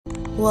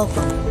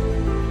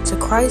Welcome to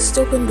Christ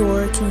Open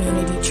Door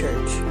Community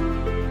Church.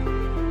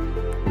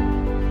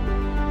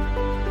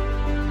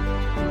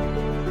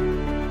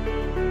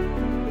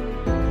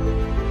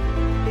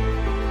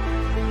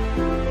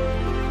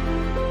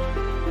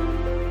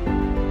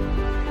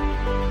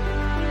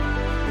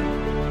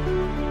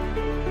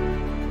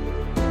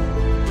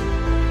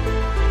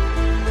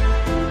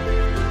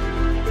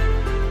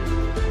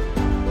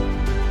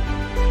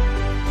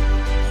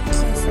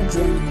 Thank you for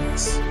joining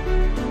us.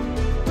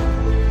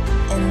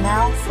 And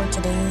now for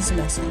today's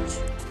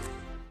message.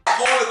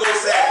 Holy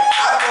Ghost said,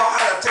 I know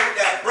how to take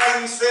that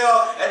brain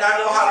cell and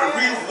I know how to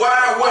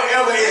rewire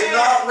whatever is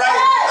not right.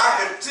 I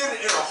can send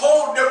it in a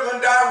whole different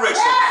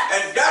direction.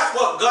 And that's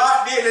what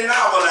God did in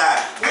our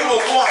life. We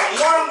were going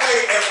one way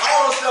and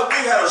all of a sudden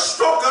we had a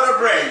stroke of the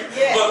brain.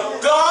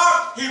 But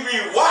God, He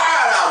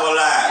rewired our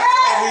lives.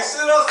 And He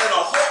sent us in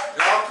a whole,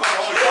 y'all come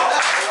on, y'all.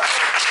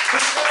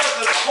 He sent us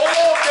in a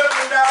whole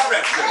different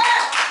direction.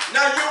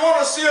 Now you want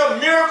to see a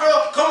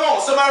miracle? Come on,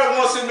 somebody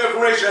wants to see a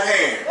miracle, raise your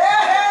hand.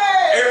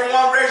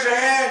 Everyone raise your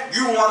hand.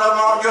 You one of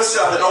them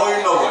yourself and don't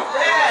even know it.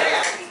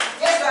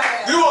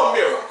 You a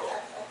miracle.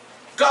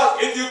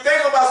 Because if you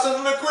think about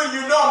Sister LaQuinn,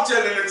 you know I'm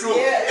telling the truth.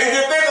 If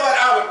you think about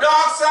our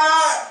dark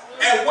side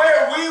and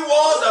where we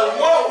was and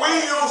what we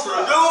used to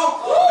do,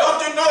 don't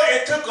you know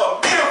it took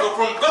a miracle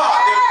from God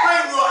to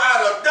bring you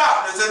out of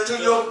darkness into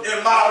your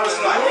marvelous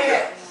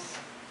light.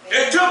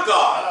 It took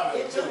God.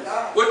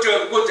 With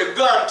your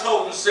gun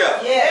toting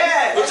self.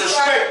 With your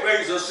straight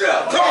razor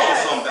self. Come on,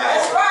 somebody.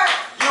 That's right.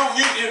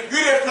 You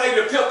didn't play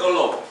the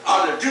piccolo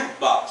on the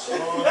jukebox.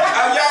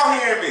 Are y'all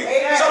hearing me?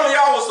 Some of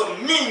y'all was some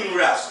mean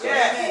wrestlers.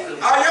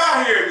 Are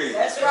y'all hearing me?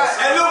 That's right.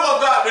 And look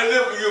what God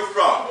delivered you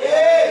from.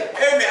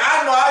 Amen.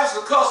 I know I used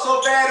to cuss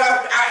so bad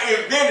I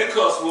invented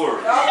cuss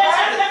words.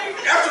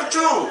 That's the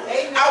truth.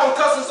 I was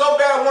cussing so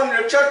bad one of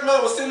the church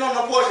members was sitting on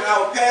the porch and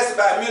I would pass it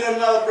by me and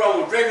another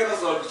brother was drinking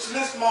us a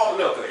small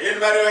liquor.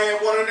 Anybody had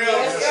one of them?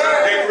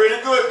 They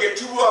really good. Get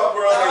you up,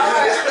 brother.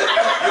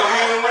 Your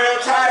hand real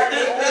tight.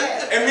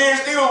 And me and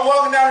Steve were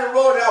walking down the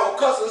road and I was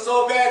cussing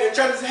so bad the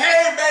church said,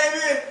 "Hey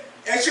baby,"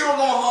 and she was on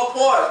her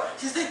porch.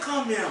 She said,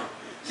 "Come here."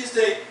 She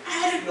said,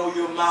 "I didn't know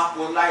your mouth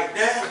was like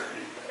that."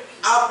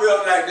 I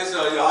felt like this,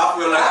 y'all. I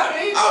feel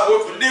like I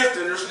went from this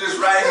to this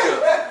right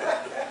here.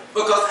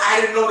 Because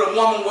I didn't know the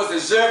woman was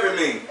observing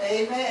me.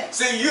 Amen.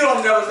 See, you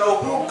don't never know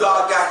who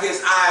God got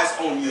His eyes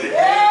on you.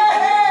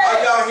 Are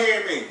y'all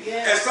hearing me?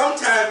 And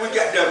sometimes we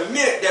got to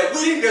admit that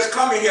we didn't just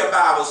come in here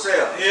by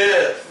ourselves.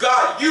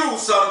 God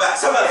used somebody.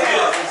 Somebody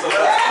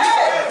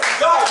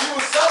God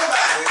used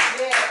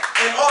somebody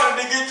in order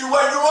to get you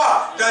where you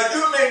are. Now,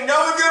 you may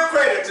never give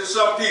credit to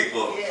some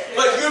people.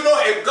 But you know,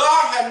 if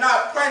God had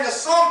not planted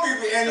some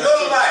people in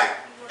your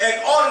life in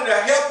order to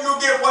help you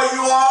get where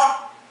you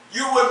are,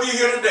 you would be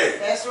here today.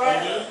 That's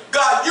right.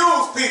 God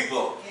used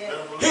people.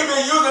 He's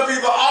been using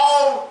people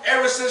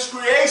ever since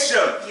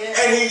creation.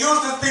 And He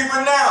uses people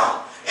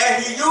now.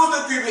 And He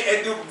uses people and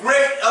do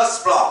great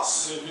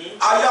exploits.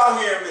 Are y'all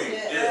hearing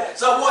me?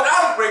 So what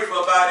I'm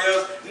grateful about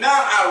is now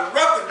I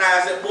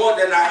recognize it more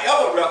than I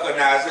ever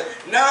recognized it.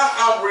 Now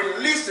I'm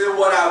releasing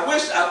what I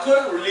wish I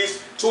could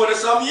release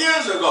 20-some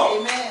years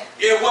ago.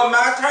 It was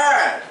my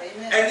time.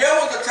 And there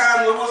was a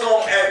time when it was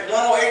on at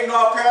 108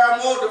 North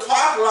Paramore, the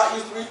parking lot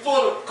used to be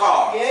full of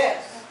cars.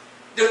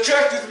 The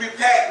church used to be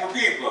packed with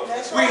people.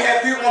 We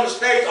had people on the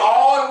stage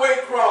all the way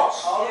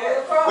across.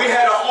 We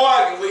had an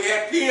organ, we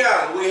had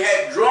piano, we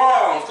had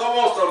drums, come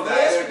on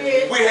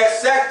somebody. We had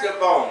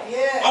saxophone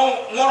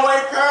on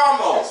 108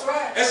 Paramore.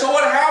 And so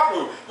what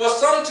happened? Well,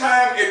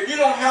 sometimes if you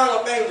don't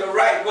handle things the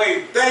right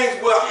way, things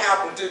will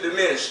happen to the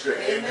ministry.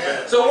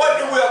 So what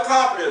did we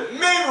accomplish?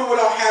 Maybe we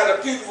don't have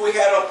the people we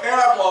had on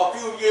Paramore a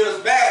few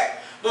years back.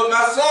 But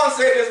my son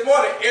said this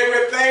morning,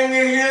 everything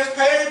in here is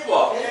paid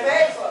for.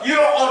 You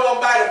don't owe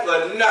nobody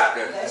for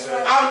nothing.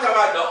 I'm talking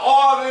about the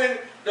organ,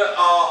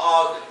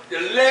 the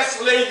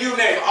Leslie, you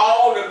name it,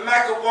 all the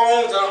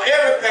microphones and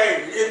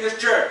everything in this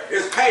church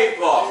is paid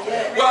for.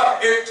 Well,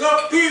 it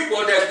took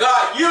people that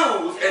God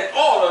used in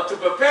order to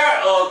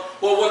prepare us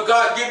for what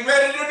God's getting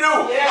ready to do.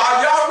 Are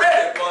y'all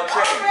ready for a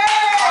change?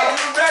 Are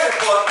you ready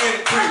for an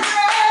increase?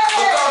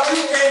 Because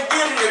you can't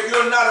get it if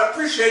you're not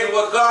appreciating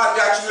what God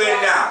got you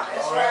in now.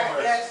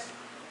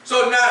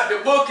 So now the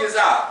book is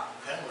out.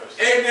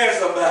 Amen,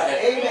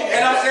 somebody.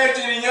 And I'm saying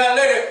to the young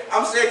lady,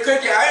 I'm saying,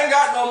 Cookie, I ain't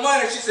got no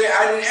money. She said,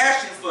 I didn't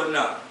ask you for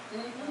nothing.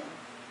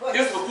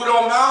 This was put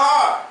on my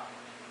heart.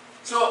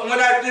 So when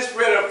I just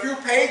read a few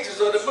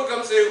pages of the book,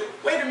 I'm saying,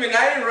 wait a minute,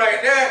 I didn't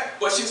write that.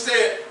 But she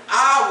said,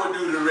 I would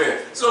do the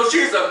rest. So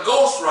she's a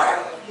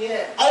ghostwriter.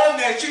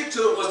 Only thing she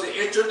took was the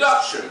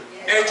introduction.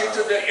 And she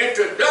took the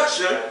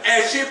introduction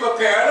and she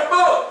prepared a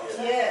book.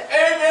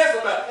 Amen,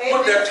 somebody.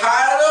 With the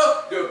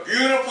title, the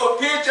beautiful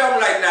picture, I'm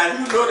like, now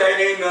you know that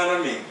ain't none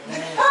of me.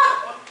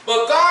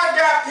 But God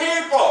got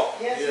people.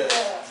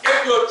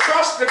 If you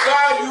trust the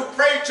God you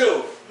pray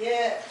to,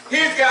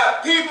 He's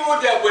got people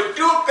that would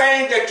do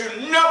things that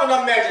you never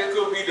imagined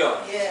could be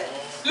done.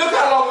 Look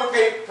how long we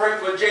pray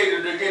for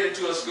Jada to get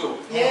into a school.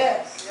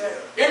 Yes.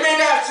 It may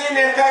not seem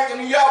impacting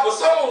to y'all, but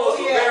some of us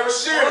are very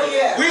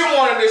serious. We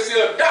wanted to see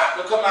a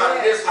doctor come out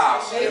of this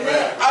house.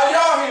 Amen. Are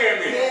y'all hearing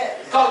me?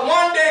 Because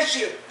one day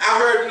I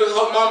heard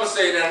her mama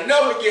say, and I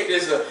never get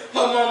this, her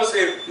mama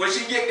said, when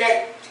she get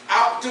that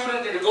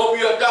opportunity to go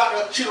be a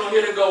doctor, she don't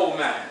hit a gold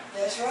mine.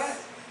 That's right.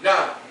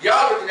 Now,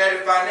 y'all looking at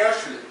it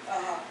financially,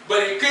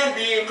 but it could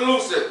be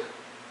inclusive,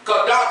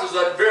 because doctors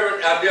are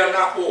they're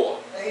not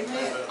poor.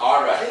 Amen.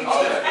 All right.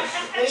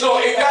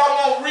 So if y'all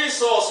want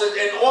resources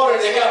in order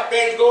to help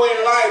things go in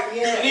life,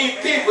 you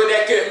need people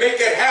that can make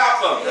it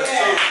happen.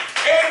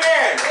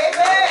 Amen.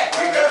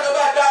 We talked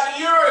about Dr.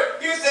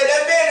 Uri. He said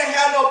that man didn't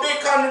have no big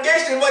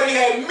congregation, but he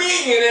had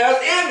millionaires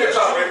in the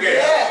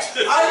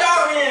congregation. Are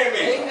y'all hearing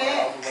me?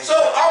 Amen. So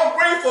I'm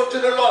grateful to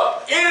the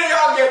Lord. Any of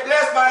y'all get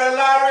blessed by the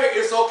lottery,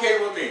 it's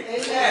okay with me.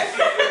 Amen.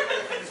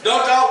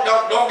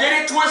 Don't get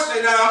it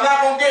twisted now. I'm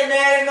not going to get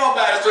mad at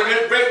nobody. So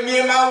just break me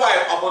and my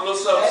wife up a little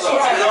something.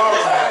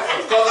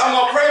 Because I'm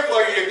going to pray for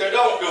you if they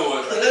don't do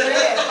it.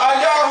 Are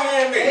y'all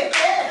hearing me?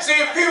 See,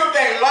 if people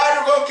think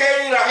lottery going to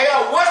carry you to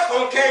hell, what's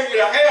going to carry you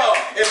to hell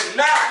is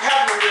not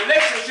having a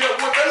relationship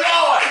with the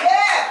Lord.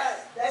 Yeah,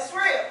 that's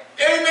real.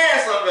 Amen,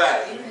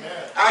 somebody.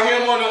 I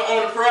hear them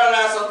on the prayer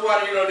line,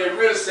 somebody, they're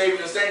really saved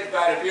and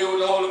sanctified and filled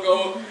with the Holy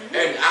Ghost,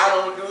 and I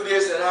don't do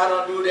this and I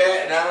don't do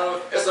that, and I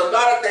don't. It's a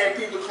lot of things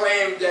people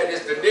claim that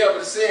it's the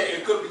devil's sin.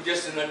 It could be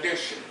just an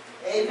addiction.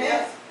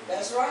 Amen.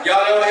 That's right.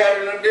 Y'all ever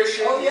had an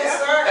addiction? Oh, yes,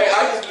 sir. Hey,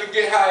 I used to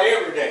get high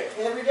every day.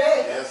 Every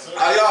day. Yes, sir.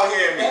 Are y'all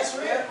hearing me? That's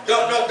real.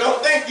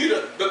 Don't think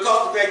because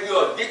the fact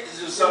you're addicted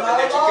to something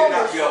that you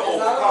cannot be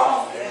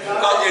overcome.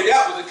 Because if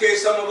that was the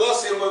case, some of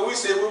us said what we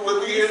said we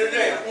would be here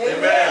today.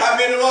 Amen. How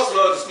many of us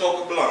love to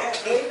smoke a blunt?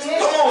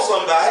 Amen. Come on,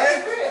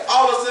 somebody.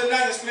 All of a sudden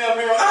now you smell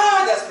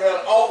marijuana. That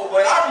smells awful.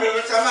 But I remember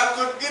the time I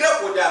couldn't get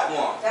up with that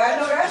one. I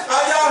know that's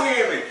Are y'all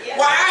hearing me?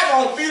 Why I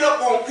don't beat up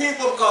on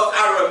people because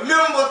I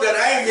remember that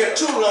I ain't here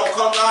too long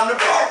come down the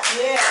block.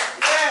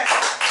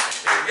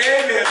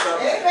 Amen,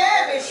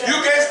 somebody. You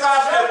can't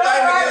stop that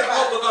thing to get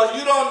up because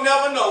you don't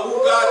never know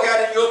who God got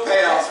in your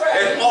path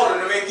in order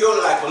to make your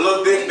life a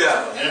little bit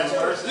better.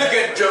 Look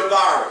at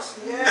Javirus.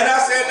 And I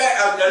said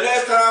that the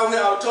last time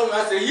I told him,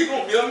 I said, you're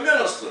going to be a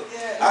minister.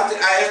 I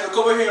asked him to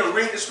come over here and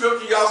read the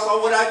scripture. Y'all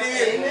saw what I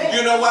did?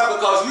 You know why?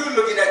 Because you're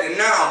looking at the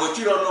now, but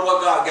you don't know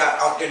what God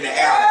got out in the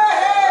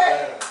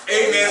after.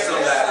 Amen,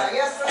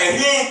 somebody. And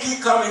he ain't keep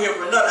coming here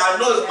for nothing. I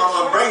know his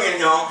mama bringing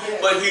him,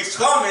 but he's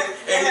coming,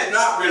 and he's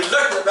not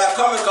reluctant about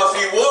coming because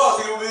he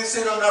would be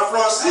sitting on that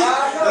front seat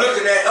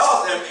looking at us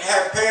and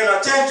paying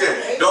attention.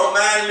 Don't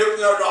mind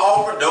looking at the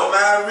offering. Don't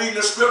mind reading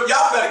the script.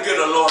 Y'all better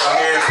get a Lord a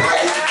hand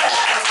praise.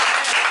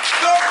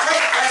 Don't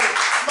take that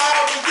small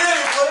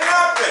beginning for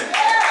nothing.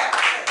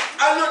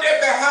 I looked at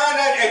behind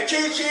that at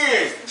Chi-Chi,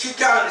 and she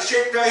kind of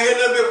shaked her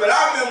head a little bit, but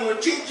I remember when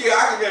Chi-Chi,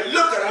 I could just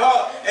look at her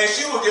and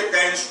she would get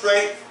things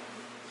straight.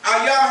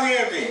 Are y'all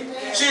hearing me?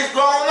 She's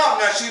grown up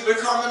now. She's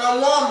becoming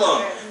a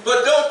woman.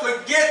 But don't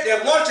forget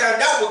that one time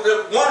that was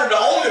one of the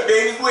only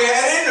babies we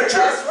had in the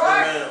church.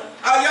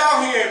 Are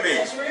y'all hearing me?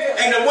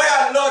 And the way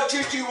I loved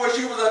Chi-Chi when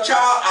she was a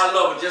child, I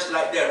love her just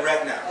like that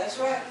right now. That's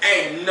right.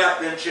 Ain't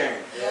nothing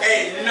changed.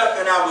 Ain't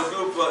nothing I would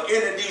do for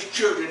any of these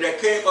children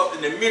that came up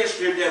in the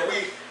ministry that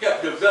we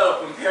helped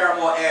develop in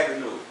Paramore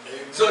Avenue.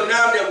 So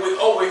now that we're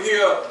over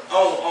here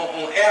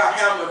on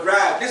Alhambra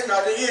Drive, this is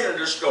not the end of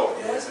the story.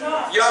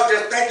 Y'all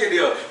just think it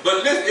is.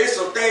 But listen, it's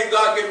some things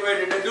God getting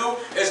ready to do.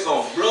 It's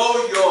going to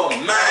blow your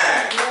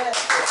mind.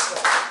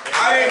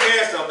 I ain't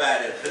hear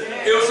somebody.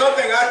 It was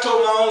something I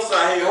told my own son,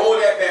 hey,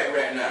 hold that back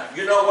right now.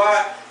 You know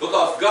why?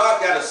 Because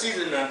God got a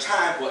season and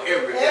time for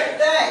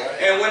everything.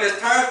 And when it's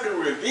time to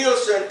reveal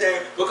certain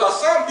things, because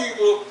some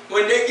people,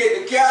 when they get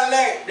the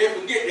Cadillac, they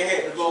forget they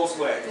had the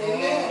Volkswagen.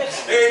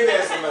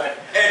 Amen, somebody.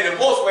 And the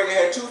Volkswagen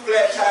had 2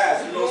 flat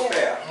tires and no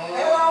spare.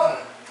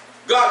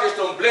 God just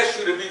don't bless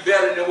you to be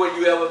better than what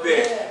you ever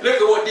been.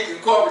 Look at what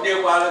Deacon Corbett did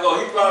a while ago.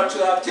 He brought it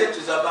to our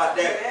attention about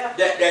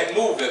that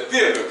movie,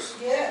 Figures.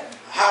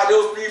 How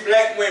those 3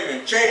 black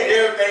women changed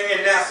everything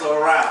in NASA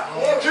around.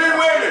 3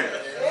 women.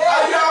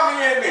 Are y'all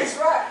hearing me?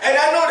 And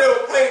I know they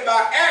were played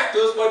by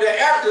actors, but the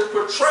actors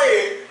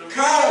portrayed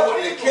kind of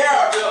what the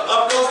character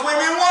of those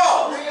women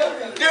was.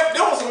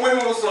 There were some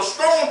women with some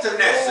strong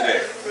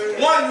tenacity.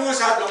 One used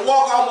to have to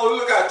walk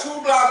almost, look at 2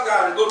 blocks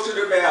down to go to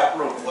the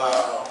bathroom.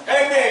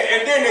 Amen.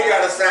 And then they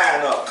got a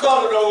sign up,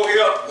 colored over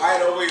here,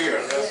 white over here.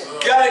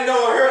 Y'all didn't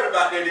know or heard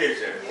about that, did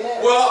you?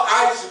 Well,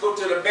 I used to go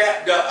to the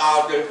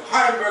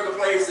hamburger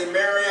place in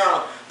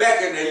Mariana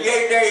back in the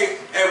Yay days,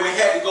 and we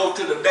had to go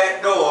to the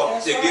back door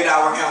to get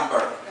our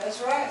hamburger.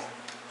 That's right.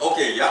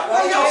 Okay, y'all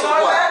so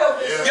quiet.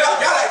 Y'all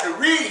like to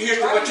read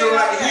history, but you don't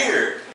like to hear it.